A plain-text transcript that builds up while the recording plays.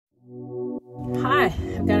Hi,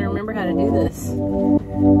 I've got to remember how to do this.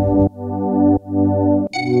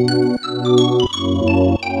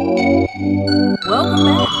 Welcome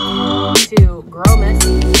back to Grow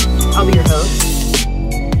Messy. I'll be your host.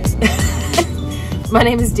 My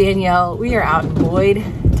name is Danielle. We are out in Boyd,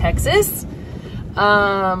 Texas.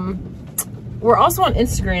 We're also on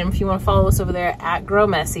Instagram if you want to follow us over there at Grow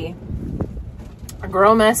Messy.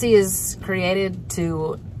 Grow Messy is created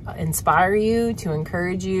to inspire you, to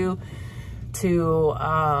encourage you, to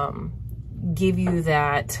give you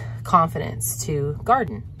that confidence to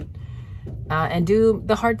garden and do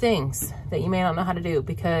the hard things that you may not know how to do,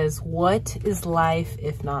 because what is life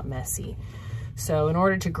if not messy? So in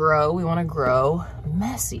order to grow, we want to grow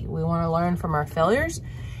messy. We want to learn from our failures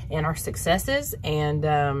and our successes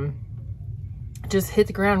and just hit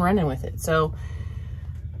the ground running with it. So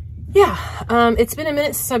yeah, it's been a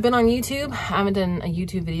minute since I've been on YouTube. I haven't done a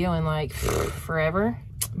YouTube video in like forever,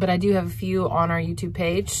 but I do have a few on our YouTube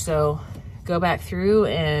page. So go back through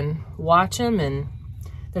and watch them. And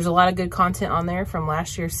there's a lot of good content on there from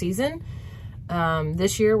last year's season.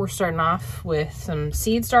 This year we're starting off with some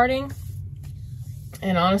seed starting.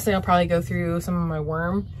 And honestly, I'll probably go through some of my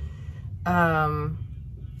worm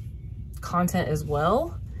content as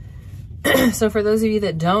well. So for those of you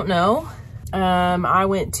that don't know, I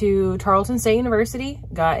went to Tarleton State University,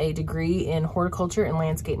 got a degree in horticulture and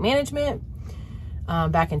landscape management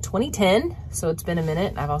back in 2010. So it's been a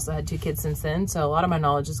minute. I've also had 2 kids since then. So a lot of my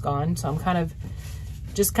knowledge is gone. So I'm kind of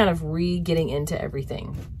getting into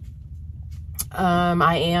everything.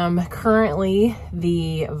 I am currently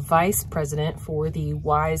the vice president for the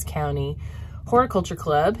Wise County Horticulture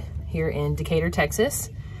Club here in Decatur, Texas.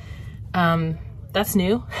 That's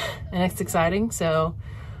new and it's exciting. So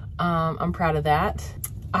I'm proud of that.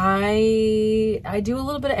 I do a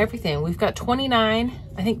little bit of everything. We've got 29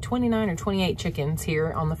 or 28 chickens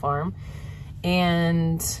here on the farm,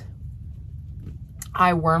 and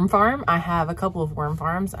I worm farm. I have a couple of worm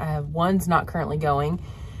farms. I have one's not currently going,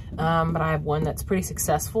 but I have one that's pretty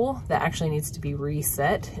successful that actually needs to be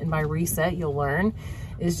reset. And by reset, you'll learn,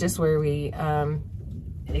 is just where we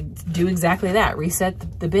do exactly that.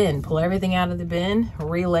 Reset the bin, pull everything out of the bin,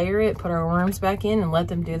 relayer it, put our worms back in, and let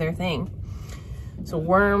them do their thing. So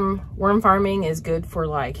worm farming is good for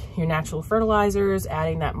like your natural fertilizers,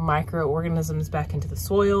 adding that microorganisms back into the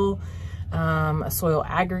soil, a soil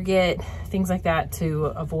aggregate, things like that to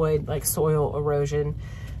avoid like soil erosion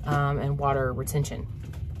and water retention.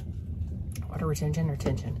 Water retention or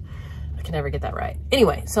tension? I can never get that right.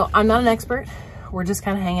 Anyway, so I'm not an expert. We're just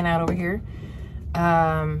kind of hanging out over here,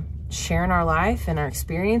 sharing our life and our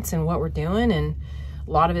experience and what we're doing. And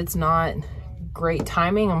a lot of it's not great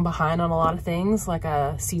timing. I'm behind on a lot of things, like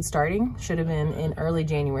seed starting should have been in early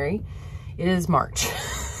January. It is March.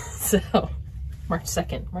 So March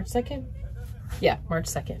 2nd. Yeah, March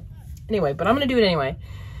 2nd. Anyway, but I'm going to do it anyway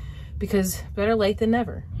because better late than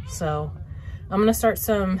never. So I'm going to start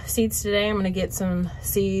some seeds today. I'm going to get some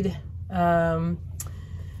seed, what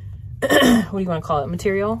do you want to call it?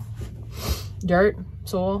 Material, dirt,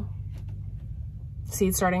 soil,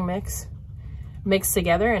 seed starting mix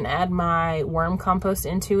together, and add my worm compost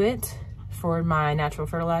into it for my natural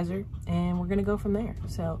fertilizer. And we're going to go from there.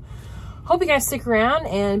 So hope you guys stick around,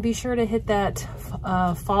 and be sure to hit that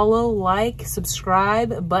follow, like,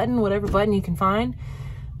 subscribe button, whatever button you can find,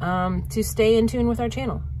 to stay in tune with our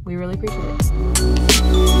channel. We really appreciate it.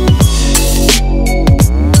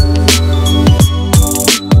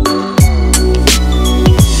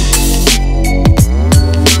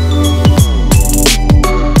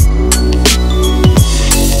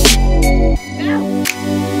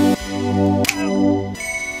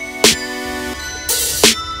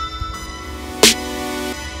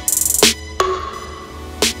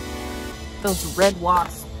 Those red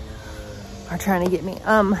wasps are trying to get me.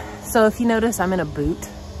 So if you notice, I'm in a boot.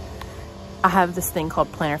 I have this thing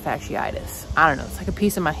called plantar fasciitis. I don't know, it's like a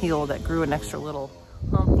piece of my heel that grew an extra little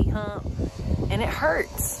humpty hump, and it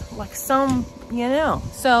hurts like some, you know.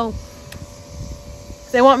 So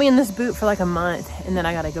they want me in this boot for like a month, and then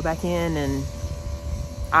I gotta go back in and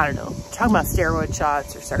I don't know, talking about steroid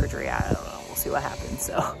shots or surgery. I don't know, we'll see what happens.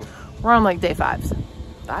 So we're on like day 5,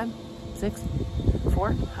 6,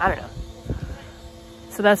 4, I don't know.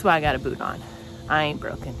 So that's why I got a boot on. I ain't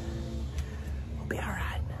broken. We'll be all right.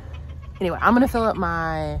 Anyway, I'm gonna fill up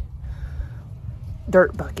my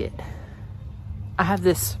dirt bucket. I have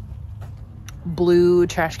this blue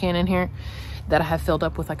trash can in here that I have filled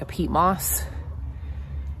up with like a peat moss.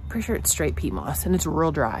 Pretty sure it's straight peat moss, and it's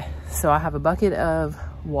real dry. So I have a bucket of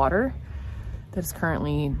water that's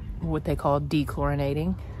currently what they call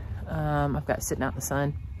dechlorinating. I've got it sitting out in the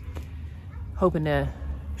sun, hoping to,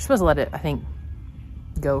 you're supposed to let it, I think,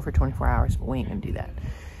 go for 24 hours, but we ain't gonna do that.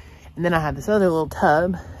 And then I have this other little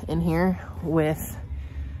tub in here with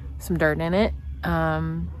some dirt in it.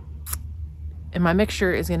 And my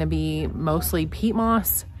mixture is gonna be mostly peat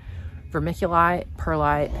moss, vermiculite,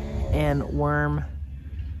 perlite, and worm,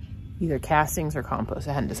 either castings or compost.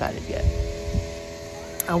 I hadn't decided yet.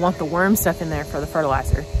 I want the worm stuff in there for the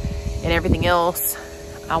fertilizer, and everything else,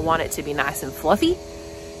 I want it to be nice and fluffy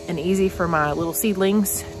and easy for my little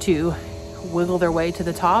seedlings to wiggle their way to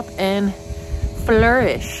the top and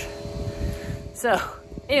flourish. So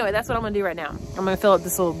anyway, that's what I'm gonna do right now. I'm gonna fill up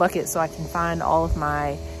this little bucket so I can find all of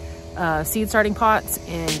my seed starting pots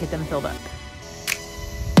and get them filled up.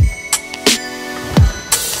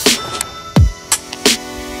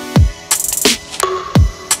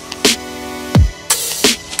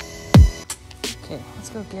 Okay, let's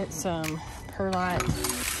go get some perlite,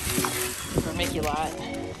 vermiculite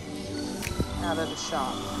out of the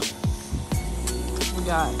shop. We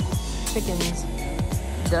got chickens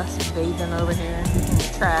dust bathing over here in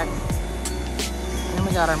the track. And then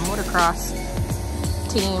we got our motocross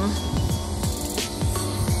team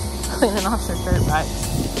cleaning off their dirt bikes.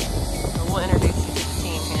 So we'll introduce you to the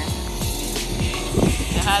team here.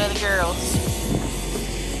 Say hi to the girls.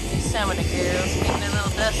 Some of the girls getting their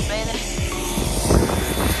little dust bathing.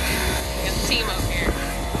 We got the team over here.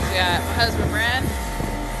 We got my husband Brad, and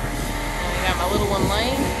we got my little one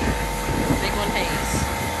Lane, and the big one Hayes.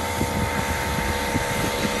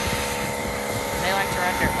 They like to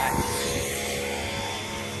ride dirt bikes.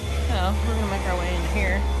 So we're gonna make our way into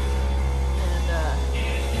here and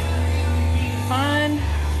find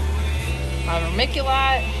my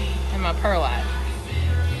vermiculite and my perlite.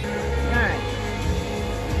 Alright,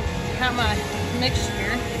 got my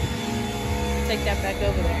mixture. Take that back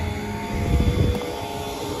over there.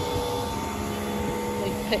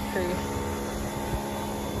 Big pit crew.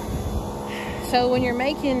 So when you're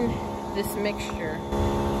making this mixture,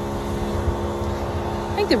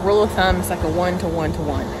 I think the rule of thumb is like a 1 to 1 to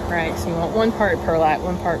 1, right? So you want 1 part perlite,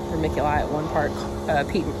 1 part vermiculite, 1 part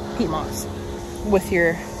peat moss with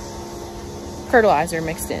your fertilizer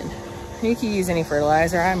mixed in. You can use any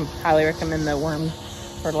fertilizer. I highly recommend the worm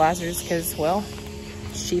fertilizers because, well,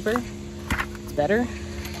 it's cheaper, it's better.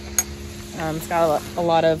 It's got a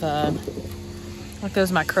lot of like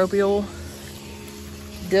those microbial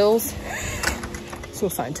dills. So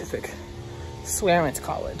scientific. Swear I went to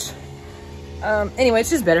college. Anyway,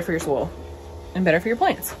 it's just better for your soil and better for your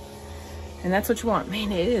plants. And that's what you want.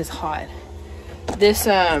 Man, it is hot. This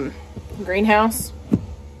greenhouse,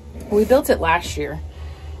 we built it last year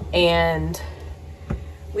and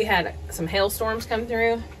we had some hailstorms come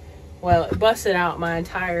through. Well, it busted out my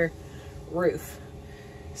entire roof.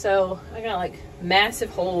 So I got like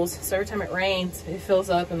massive holes. So every time it rains, it fills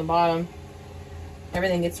up in the bottom.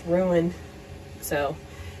 Everything gets ruined. So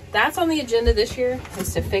that's on the agenda this year,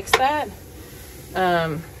 is to fix that.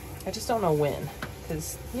 I just don't know when,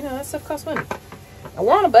 because you know that stuff costs money and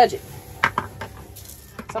we're on a budget.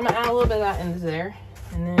 So I'm gonna add a little bit of that into there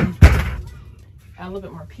and then add a little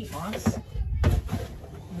bit more peat moss, and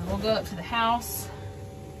then we'll go up to the house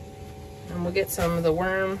and we'll get some of the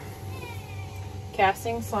worm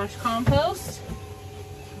casting / compost.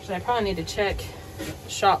 Actually, I probably need to check the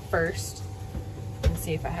shop first and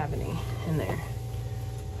see if I have any in there.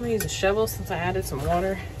 I'm gonna use a shovel since I added some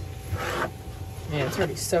water. Yeah, it's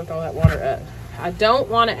already soaked all that water up. I don't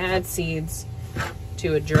want to add seeds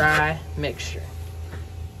to a dry mixture.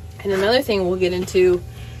 And another thing we'll get into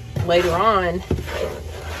later on,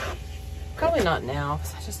 probably not now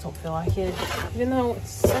because I just don't feel like it, even though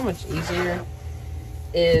it's so much easier,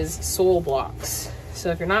 is soil blocks. So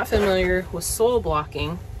if you're not familiar with soil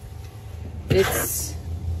blocking, it's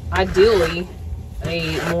ideally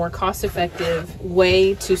a more cost-effective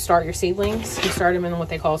way to start your seedlings. You start them in what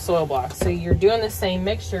they call soil blocks. So you're doing the same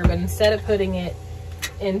mixture, but instead of putting it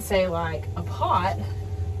in, say, like a pot,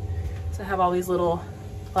 so I have all these little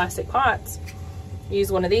plastic pots, you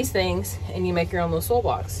use one of these things and you make your own little soil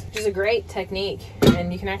blocks, which is a great technique.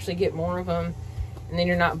 And you can actually get more of them, and then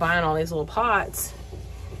you're not buying all these little pots.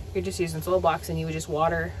 You're just using soil blocks, and you would just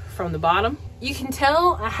water from the bottom. You can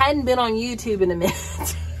tell I hadn't been on YouTube in a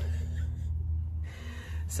minute.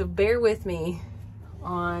 So bear with me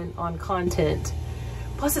on content.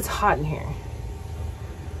 Plus it's hot in here.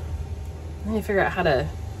 I need to figure out how to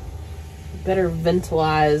better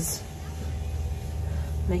ventilize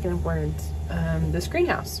making words this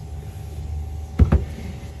greenhouse.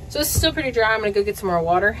 So it's still pretty dry. I'm gonna go get some more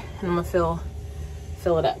water and I'm gonna fill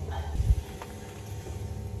it up.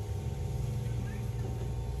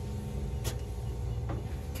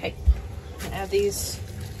 Okay, add these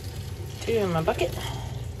two in my bucket.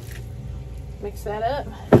 Mix that up.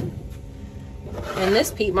 And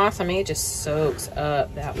this peat moss, I mean, it just soaks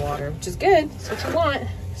up that water, which is good. That's what you want.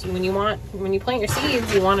 So when you plant your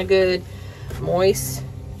seeds, you want a good moist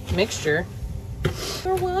mixture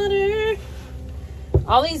for water.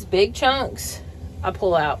 All these big chunks I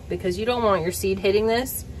pull out because you don't want your seed hitting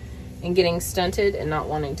this and getting stunted and not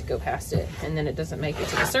wanting to go past it, and then it doesn't make it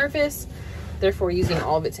to the surface, therefore using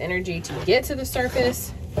all of its energy to get to the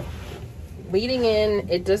surface. Leading in,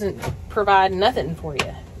 it doesn't provide nothing for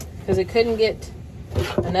you because it couldn't get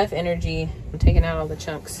enough energy. I'm taking out all the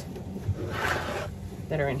chunks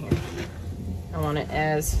that are in here. I want it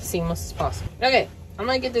as seamless as possible. Okay, I'm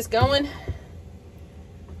gonna get this going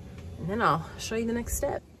and then I'll show you the next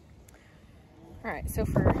step. All right, so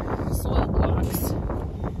for soil blocks,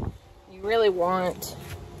 you really want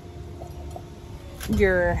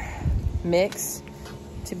your mix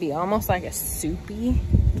to be almost like a soupy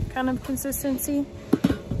kind of consistency.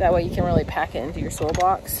 That way you can really pack it into your soil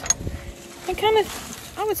blocks. And kind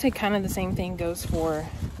of, I would say kind of the same thing goes for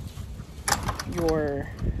your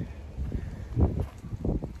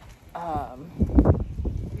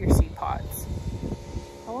seed pods.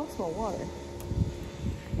 I lost my water.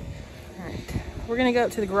 All right, we're gonna go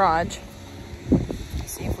up to the garage,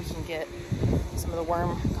 see if we can get some of the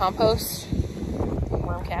worm compost,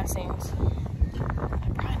 worm castings. I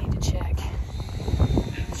probably need to check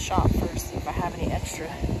the shop first, see if I have any extra.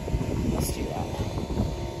 Let's do that.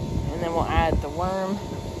 And then we'll add the worm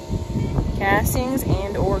castings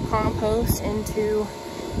and or compost into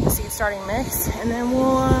the seed starting mix, and then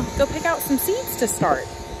we'll go pick out some seeds to start.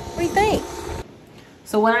 What do you think?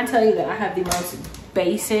 So when I tell you that I have the most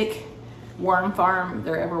basic worm farm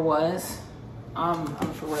there ever was, I'm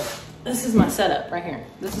for real. This is my setup right here.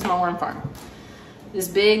 This is my worm farm. This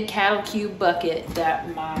big cattle cube bucket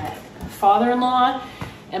that my father-in-law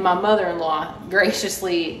and my mother-in-law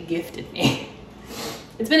graciously gifted me.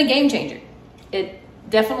 It's been a game changer. It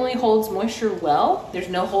definitely holds moisture well. There's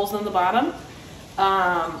no holes in the bottom.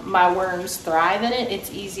 My worms thrive in it.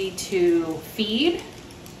 It's easy to feed.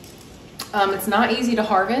 It's not easy to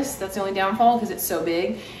harvest. That's the only downfall because it's so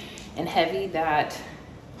big and heavy that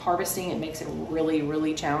harvesting it makes it really,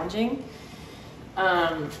 really challenging.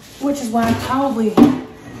 Which is why I probably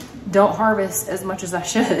don't harvest as much as I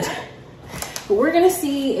should. But we're gonna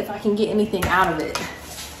see if I can get anything out of it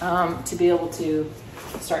to be able to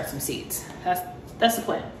start some seeds. That's the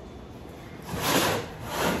plan.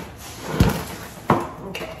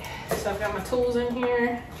 Okay, so I've got my tools in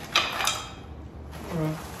here.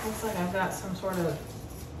 Looks like I've got some sort of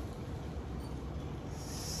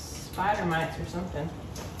spider mites or something.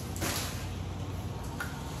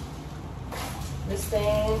 This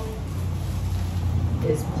thing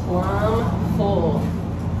is plumb full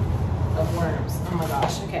of worms. Oh my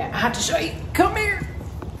gosh, okay, I have to show you. Come here.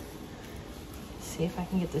 See if I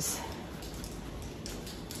can get this.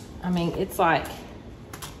 I mean, it's like,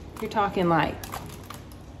 you're talking like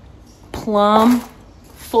plumb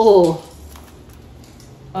full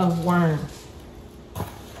of worms.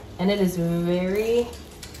 And it is very,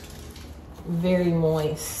 very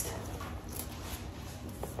moist.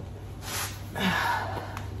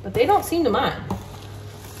 But they don't seem to mind.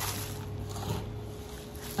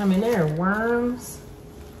 I mean, there are worms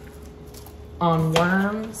on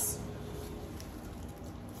worms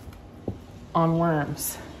on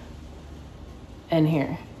worms in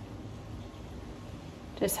here.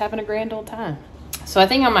 Just having a grand old time. So I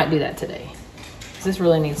think I might do that today. This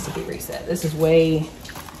really needs to be reset. This is way,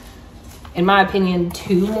 in my opinion,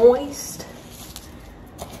 too moist.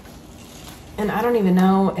 And I don't even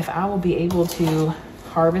know if I will be able to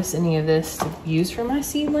harvest any of this to use for my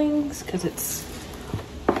seedlings, because it's,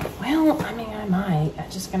 well, I mean, I might.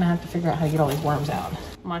 I'm just gonna have to figure out how to get all these worms out.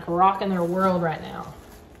 I'm like rocking their world right now.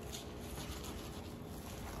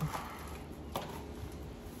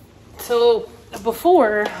 So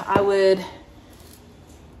before, I would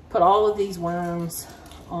put all of these worms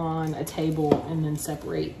on a table and then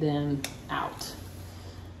separate them out.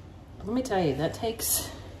 But let me tell you, that takes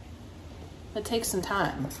some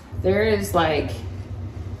time. There's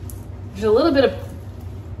a little bit of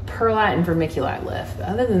perlite and vermiculite left. But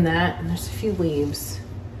other than that, there's a few leaves.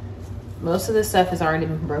 Most of this stuff has already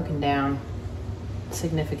been broken down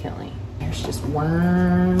significantly. There's just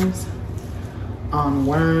worms on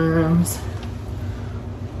worms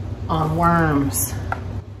on worms.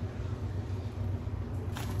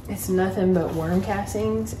 It's nothing but worm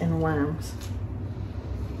castings and worms.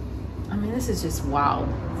 I mean, this is just wild.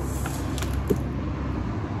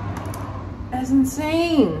 That's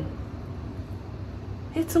insane.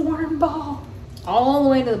 It's a worm ball. All the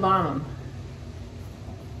way to the bottom.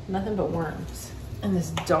 Nothing but worms. And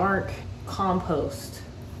this dark compost.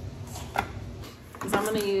 Because I'm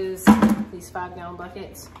gonna use these 5-gallon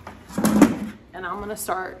buckets, and I'm gonna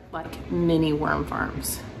start like mini worm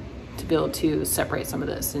farms to be able to separate some of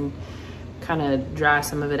this and kind of dry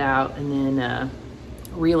some of it out, and then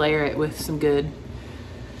relayer it with some good,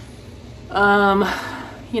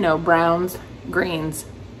 you know, browns, greens,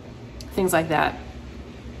 things like that.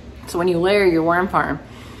 So when you layer your worm farm,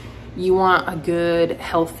 you want a good,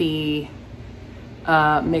 healthy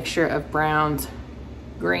mixture of browns,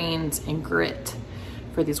 greens, and grit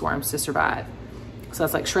for these worms to survive. So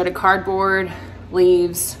that's like shredded cardboard,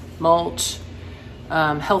 leaves, mulch,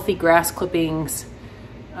 healthy grass clippings.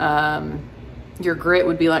 Your grit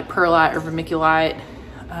would be like perlite or vermiculite,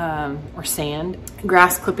 or sand.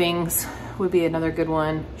 Grass clippings would be another good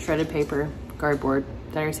one. Shredded paper, cardboard.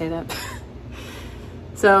 Did I already say that?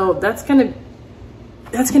 So that's gonna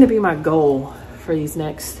be my goal for these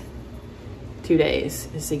next 2 days,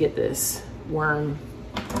 is to get this worm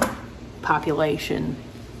population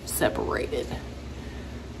separated,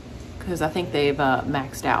 because I think they've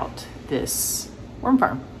maxed out this worm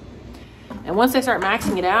farm. And once they start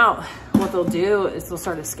maxing it out, what they'll do is they'll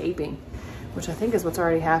start escaping, which I think is what's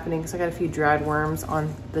already happening, because I got a few dried worms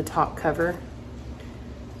on the top cover.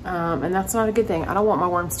 And that's not a good thing. I don't want my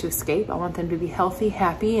worms to escape. I want them to be healthy,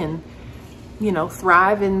 happy, and, you know,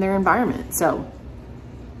 thrive in their environment. So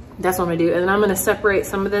that's what I'm gonna do. And then I'm gonna separate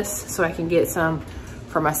some of this so I can get some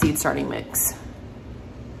for my seed starting mix.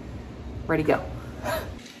 Ready to go.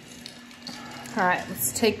 All right,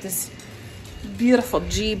 let's take this beautiful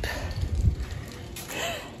Jeep.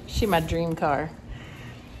 She's my dream car.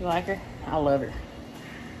 You like her? I love her.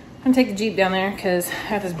 I'm gonna take the Jeep down there because I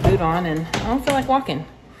have this boot on and I don't feel like walking.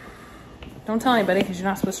 Don't tell anybody, because you're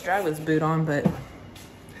not supposed to drive with this boot on, but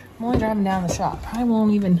I'm only driving down the shop. I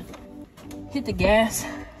won't even hit the gas,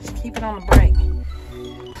 just keep it on the brake.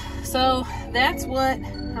 So that's what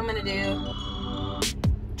I'm gonna do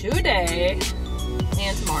today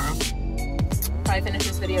and tomorrow. Probably finish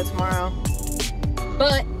this video tomorrow.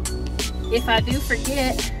 But if I do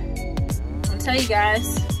forget, I'm gonna tell you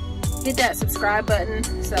guys, hit that subscribe button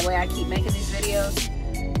so that way I keep making these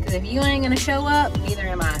videos. Because if you ain't gonna show up, neither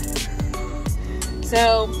am I.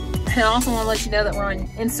 So, I also want to let you know that we're on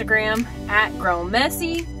Instagram at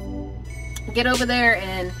growmessy. Get over there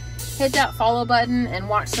and hit that follow button and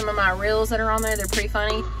watch some of my reels that are on there. They're pretty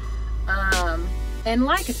funny. And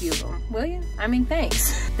like a few of them, will you? I mean,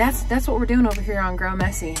 thanks. That's what we're doing over here on Grow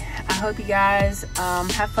Messy. I hope you guys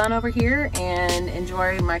have fun over here and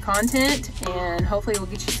enjoy my content, and hopefully we'll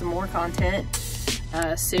get you some more content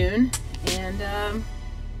soon. And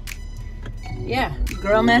yeah,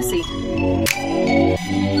 Grow Messy.